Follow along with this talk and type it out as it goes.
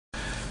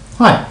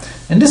Hi,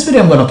 in this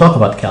video I'm going to talk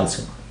about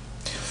calcium.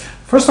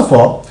 First of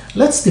all,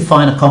 let's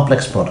define a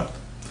complex product.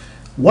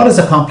 What is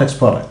a complex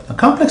product? A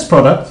complex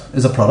product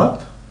is a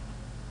product,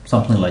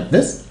 something like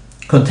this,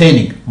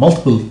 containing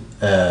multiple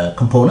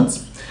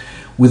components,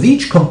 with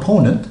each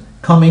component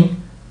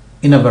coming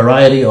in a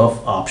variety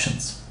of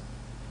options.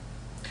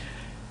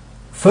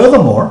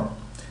 Furthermore,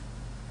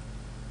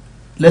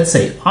 let's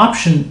say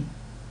option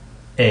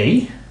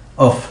A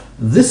of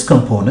this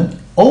component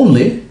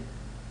only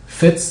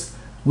fits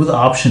with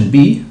option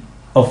B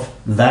of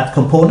that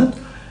component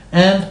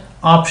and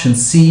option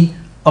C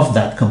of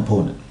that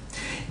component.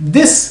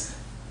 This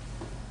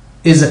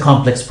is a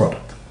complex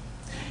product.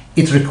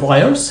 It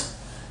requires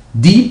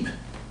deep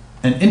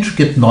and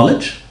intricate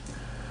knowledge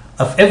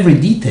of every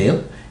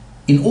detail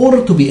in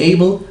order to be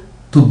able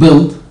to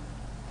build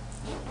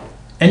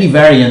any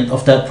variant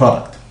of that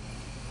product.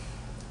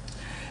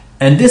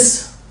 And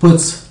this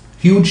puts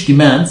huge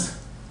demands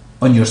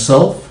on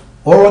yourself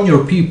or on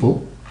your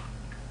people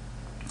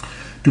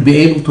to be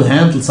able to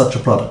handle such a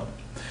product.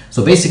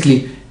 So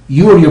basically,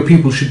 you or your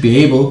people should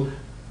be able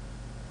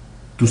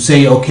to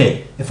say,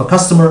 okay, if a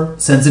customer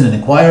sends in an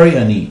inquiry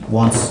and he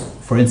wants,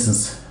 for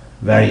instance,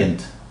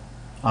 variant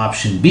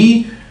option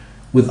B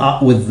with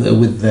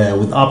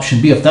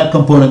option B of that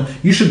component,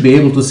 you should be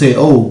able to say,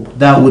 oh,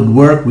 that would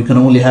work. We can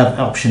only have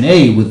option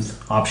A with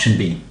option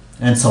B,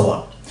 and so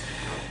on.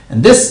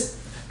 And this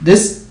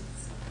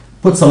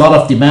puts a lot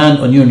of demand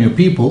on you and your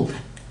people,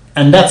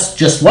 and that's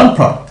just one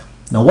product.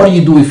 Now, what do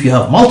you do if you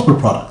have multiple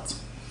products?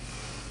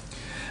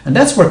 And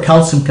that's where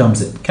calcium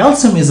comes in.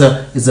 Calcium is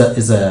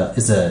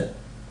a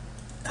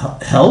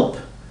help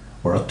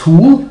or a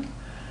tool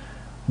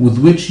with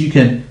which you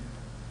can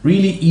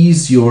really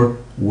ease your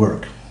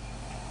work.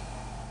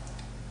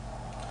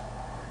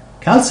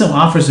 Calcium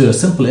offers you a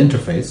simple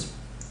interface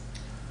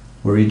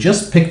where you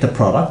just pick the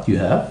product you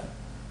have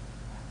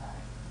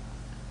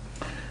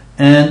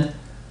and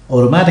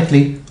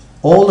automatically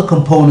all the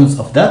components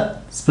of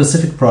that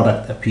specific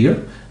product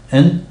appear,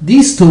 and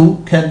these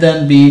two can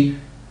then be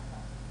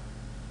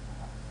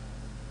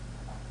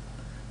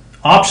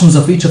options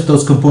of each of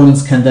those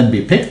components can then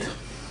be picked,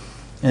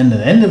 and at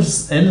the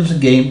end of the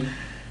game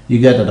you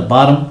get at the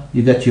bottom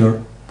you get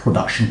your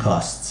production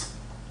costs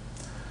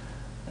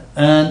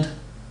and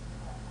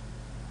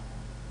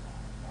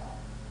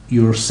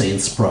your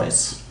sales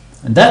price,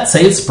 and that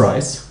sales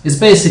price is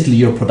basically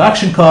your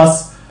production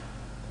costs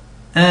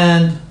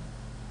and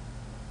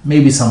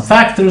maybe some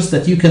factors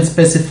that you can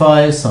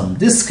specify, some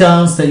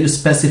discounts that you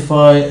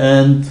specify,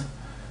 and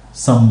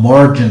some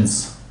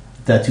margins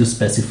that you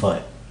specify.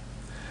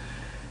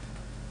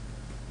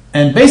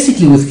 And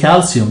basically with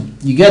calcium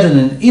you get in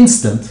an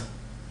instant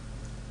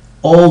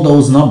all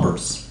those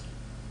numbers.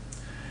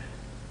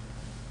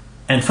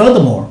 And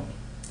furthermore,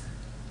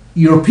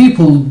 your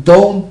people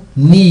don't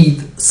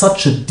need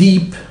such a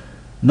deep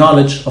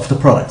knowledge of the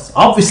products.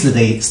 Obviously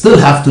they still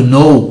have to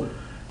know,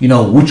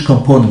 which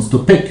components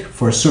to pick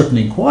for a certain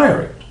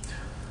inquiry,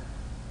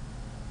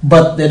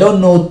 but they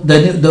don't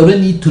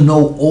need to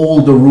know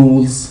all the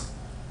rules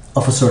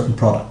of a certain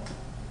product.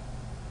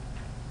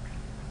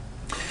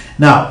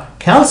 Now,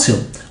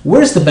 calcium,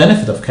 where's the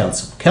benefit of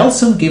calcium?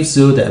 Calcium gives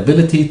you the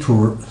ability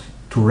to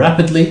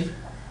rapidly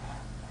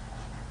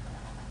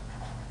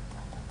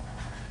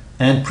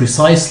and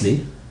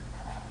precisely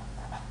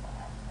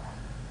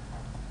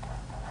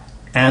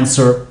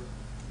answer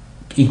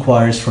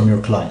inquiries from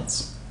your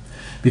clients.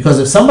 Because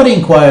if somebody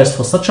inquires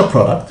for such a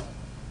product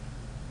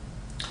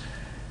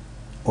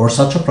or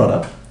such a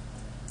product,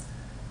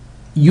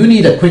 you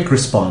need a quick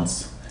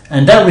response.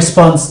 And that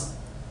response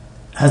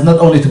has not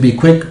only to be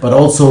quick, but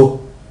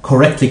also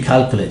correctly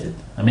calculated.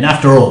 I mean,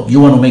 after all, you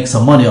want to make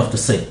some money off the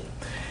sale.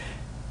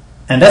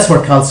 And that's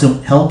where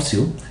calcium helps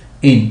you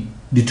in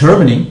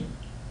determining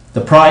the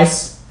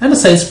price and the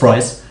sales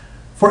price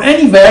for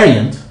any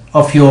variant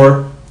of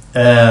your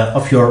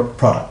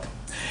product.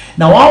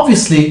 Now,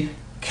 obviously,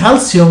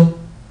 calcium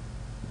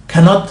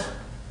cannot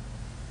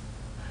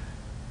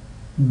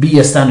be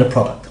a standard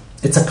product.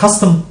 It's a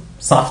custom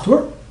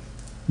software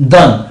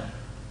done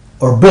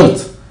or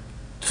built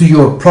to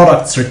your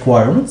product's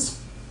requirements.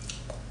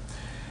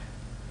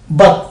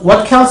 But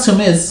what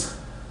calcium is,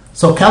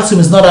 so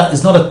calcium is not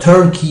a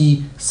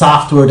turnkey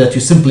software that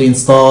you simply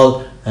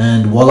install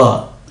and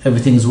voila,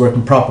 everything is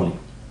working properly.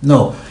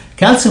 No,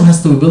 calcium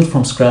has to be built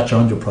from scratch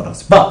around your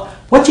products. But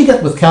what you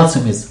get with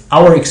calcium is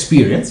our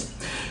experience.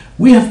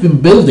 We have been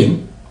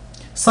building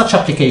such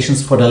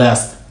applications for the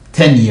last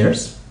 10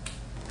 years,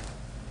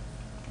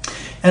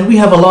 and we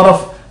have a lot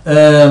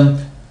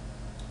of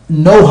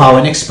know-how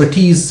and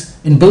expertise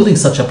in building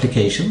such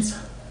applications,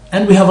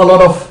 and we have a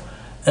lot of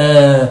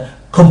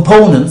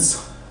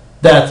components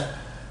that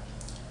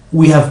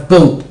we have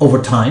built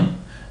over time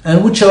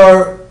and which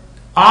are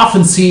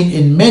often seen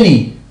in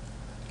many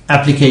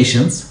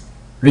applications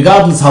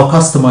regardless how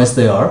customized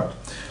they are.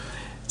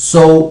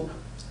 So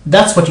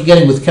that's what you're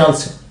getting with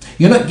calcium.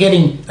 You're not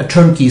getting a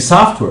turnkey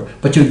software,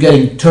 but you're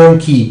getting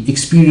turnkey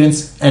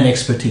experience and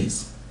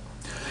expertise.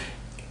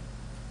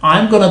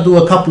 I'm going to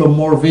do a couple of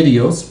more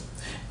videos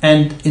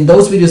And in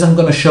those videos, I'm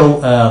going to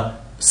show a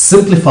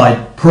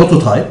simplified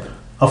prototype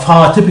of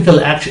how a typical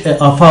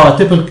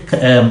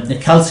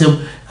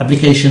calcium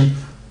application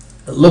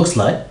looks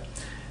like,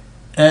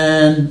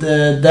 and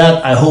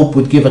that I hope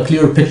would give a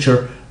clear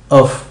picture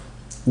of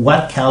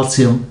what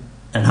calcium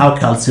and how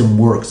calcium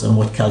works and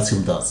what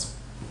calcium does.